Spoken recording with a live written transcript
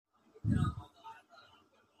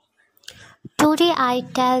Today I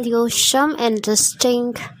tell you some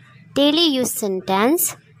interesting daily use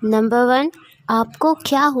sentence. Number 1, आपको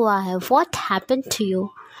क्या हुआ है? What happened to you?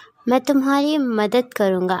 मैं तुम्हारी मदद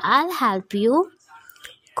करूँगा. I'll help you.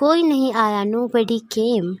 कोई नहीं आया. Nobody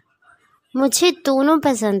came. मुझे दोनों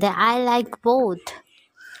पसंद है. I like both.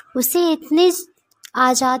 उसे इतनी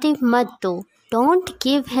आज़ादी मत दो. Don't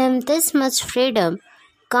give him this much freedom.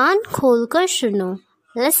 कान खोलकर सुनो.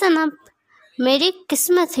 Listen up. मेरी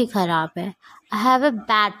किस्मत ही ख़राब है. I have a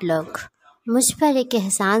bad luck. मुझ पर एक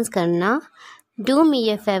एहसान करना. Do me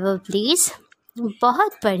a favor please.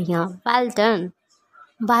 बहुत बढ़िया. Well done.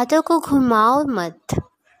 बातों को घुमाओ मत.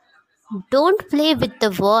 Don't play with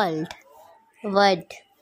the word.